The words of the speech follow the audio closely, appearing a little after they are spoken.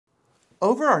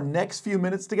Over our next few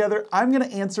minutes together, I'm going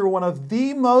to answer one of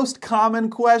the most common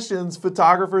questions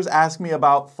photographers ask me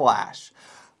about flash.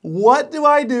 What do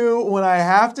I do when I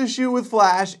have to shoot with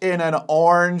flash in an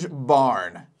orange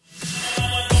barn?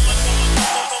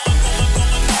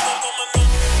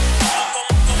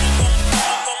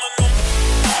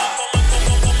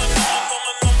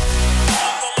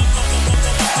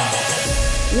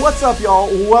 What's up, y'all?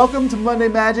 Welcome to Monday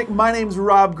Magic. My name's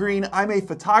Rob Green. I'm a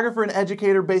photographer and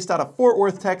educator based out of Fort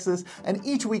Worth, Texas, and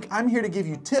each week I'm here to give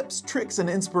you tips, tricks, and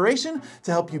inspiration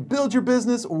to help you build your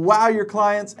business, wow your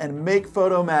clients, and make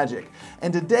photo magic.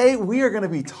 And today we are going to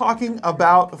be talking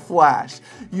about flash.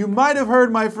 You might have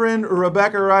heard my friend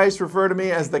Rebecca Rice refer to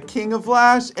me as the king of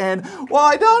flash, and while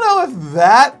I don't know if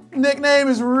that nickname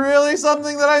is really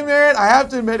something that I merit, I have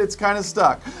to admit it's kind of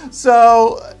stuck.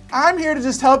 So I'm here to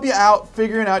just help you out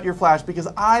figuring out your flash because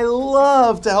I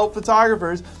love to help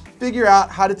photographers figure out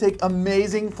how to take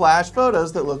amazing flash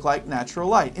photos that look like natural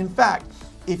light. In fact,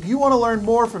 if you want to learn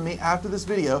more from me after this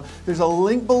video, there's a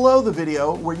link below the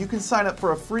video where you can sign up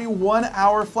for a free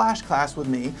 1-hour flash class with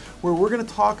me where we're going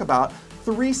to talk about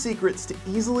 3 secrets to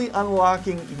easily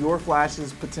unlocking your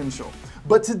flash's potential.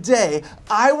 But today,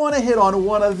 I want to hit on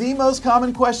one of the most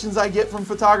common questions I get from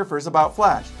photographers about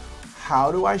flash.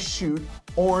 How do I shoot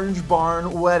orange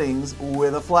barn weddings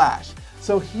with a flash?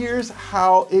 So here's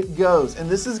how it goes. And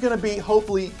this is going to be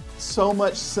hopefully so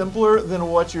much simpler than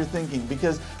what you're thinking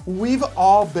because we've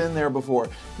all been there before.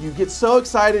 You get so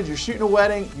excited, you're shooting a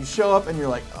wedding, you show up and you're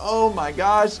like, oh my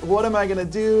gosh, what am I going to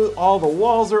do? All the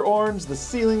walls are orange, the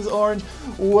ceiling's orange.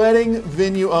 Wedding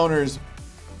venue owners,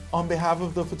 on behalf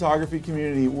of the photography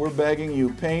community, we're begging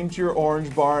you, paint your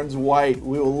orange barns white.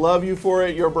 We will love you for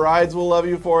it. Your brides will love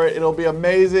you for it. It'll be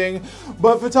amazing.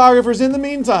 But photographers, in the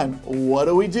meantime, what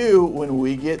do we do when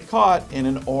we get caught in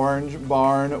an orange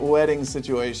barn wedding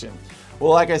situation?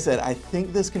 Well, like I said, I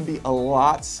think this can be a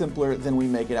lot simpler than we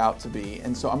make it out to be.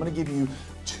 And so I'm going to give you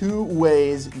 2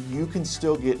 ways you can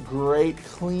still get great,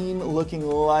 clean looking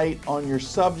light on your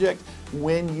subject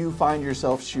when you find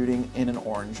yourself shooting in an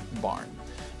orange barn.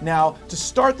 Now, to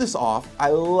start this off, I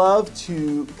love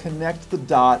to connect the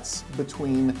dots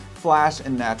between flash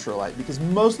and natural light because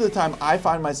most of the time I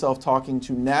find myself talking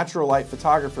to natural light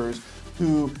photographers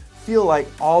who feel like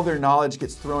all their knowledge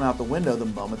gets thrown out the window the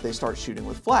moment they start shooting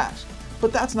with flash.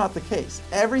 But that's not the case.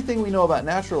 Everything we know about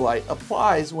natural light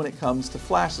applies when it comes to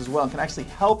flash as well and can actually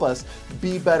help us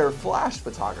be better flash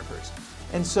photographers.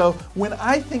 And so when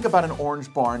I think about an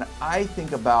orange barn, I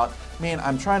think about, man,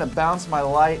 I'm trying to bounce my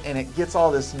light and it gets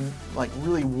all this like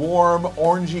really warm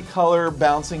orangey color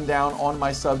bouncing down on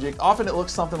my subject. Often it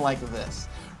looks something like this,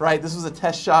 right? This was a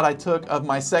test shot I took of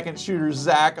my second shooter,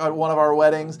 Zach, at one of our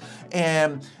weddings.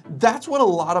 And that's what a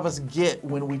lot of us get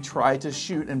when we try to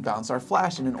shoot and bounce our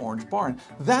flash in an orange barn.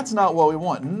 That's not what we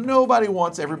want. Nobody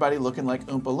wants everybody looking like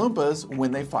Oompa Loompas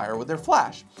when they fire with their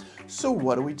flash. So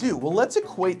what do we do? Well, let's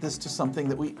equate this to something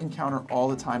that we encounter all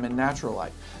the time in natural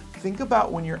light. Think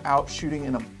about when you're out shooting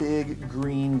in a big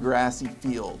green grassy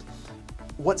field.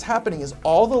 What's happening is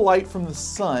all the light from the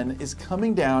sun is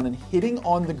coming down and hitting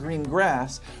on the green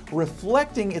grass,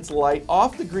 reflecting its light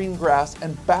off the green grass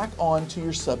and back onto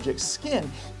your subject's skin,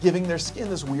 giving their skin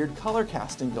this weird color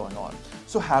casting going on.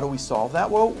 So how do we solve that?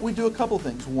 Well, we do a couple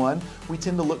things. One, we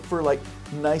tend to look for like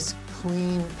nice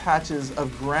clean patches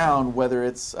of ground, whether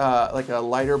it's like a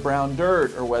lighter brown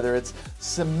dirt or whether it's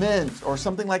cement or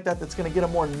something like that that's going to get a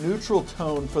more neutral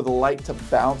tone for the light to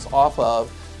bounce off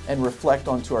of and reflect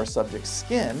onto our subject's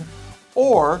skin.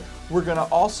 Or we're going to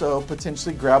also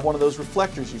potentially grab one of those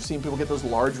reflectors. You've seen people get those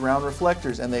large round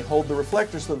reflectors and they hold the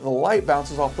reflector so that the light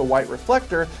bounces off the white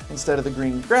reflector instead of the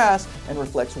green grass and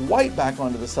reflects white back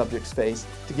onto the subject's face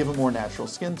to give a more natural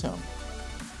skin tone.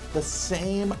 The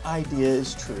same idea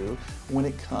is true when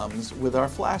it comes with our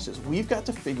flashes. We've got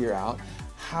to figure out,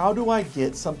 how do I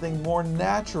get something more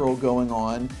natural going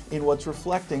on in what's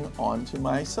reflecting onto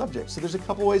my subject? So there's a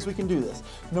couple ways we can do this.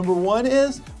 Number one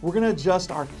is we're going to adjust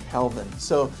our Kelvin.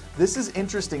 So this is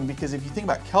interesting because if you think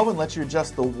about Kelvin lets you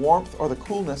adjust the warmth or the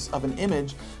coolness of an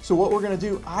image. So what we're going to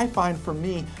do, I find for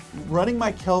me, running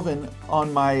my Kelvin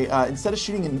on my, instead of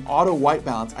shooting in auto white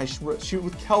balance, I shoot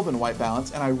with Kelvin white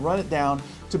balance and I run it down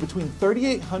to between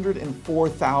 3,800 and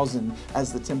 4,000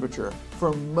 as the temperature.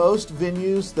 For most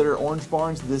venues that are orange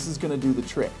barns, this is going to do the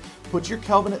trick. Put your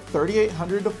Kelvin at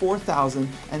 3800 to 4000,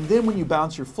 and then when you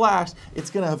bounce your flash, it's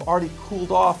gonna have already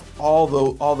cooled off all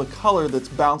the color that's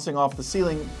bouncing off the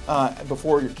ceiling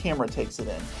before your camera takes it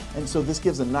in. And so this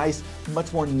gives a nice,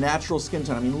 much more natural skin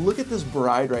tone. I mean, look at this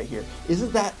bride right here.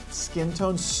 Isn't that skin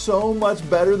tone so much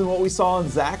better than what we saw on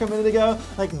Zach a minute ago?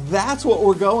 Like, that's what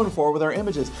we're going for with our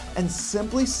images. And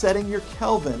simply setting your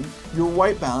Kelvin, your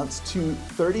white balance, to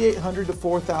 3800 to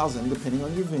 4000, depending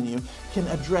on your venue, can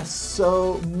address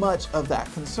so much of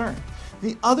that concern.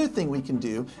 The other thing we can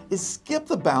do is skip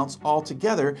the bounce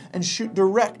altogether and shoot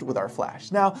direct with our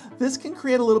flash. Now, this can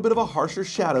create a little bit of a harsher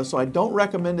shadow, so I don't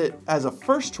recommend it as a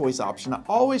first choice option. I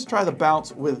always try the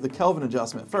bounce with the Kelvin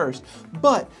adjustment first,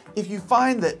 but if you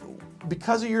find that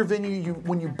because of your venue,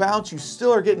 when you bounce, you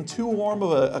still are getting too warm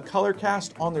of a color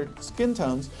cast on their skin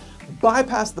tones,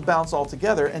 bypass the bounce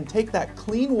altogether and take that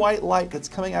clean white light that's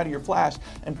coming out of your flash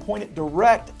and point it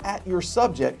direct at your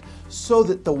subject so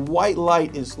that the white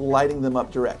light is lighting them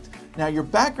up direct. Now, your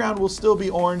background will still be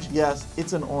orange. Yes,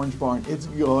 it's an orange barn. It's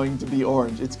going to be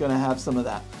orange. It's going to have some of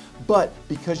that. But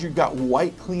because you've got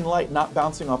white, clean light not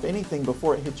bouncing off anything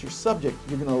before it hits your subject,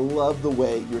 you're going to love the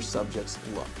way your subjects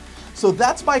look. So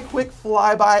that's my quick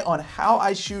flyby on how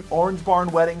I shoot orange barn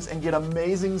weddings and get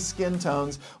amazing skin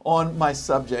tones on my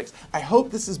subjects. I hope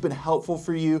this has been helpful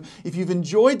for you. If you've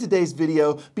enjoyed today's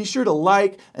video, be sure to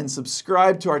like and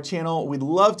subscribe to our channel. We'd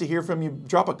love to hear from you.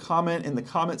 Drop a comment in the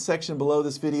comment section below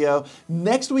this video.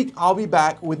 Next week, I'll be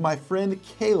back with my friend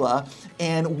Kayla,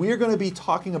 and we're going to be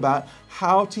talking about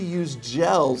how to use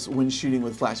gels when shooting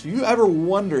with flash. If you ever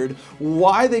wondered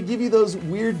why they give you those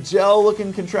weird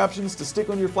gel-looking contraptions to stick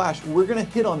on your flash, we're gonna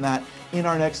hit on that in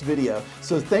our next video.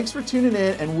 So thanks for tuning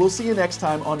in, and we'll see you next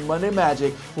time on Monday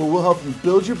Magic, where we'll help you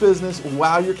build your business,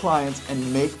 wow your clients,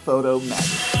 and make photo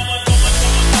magic.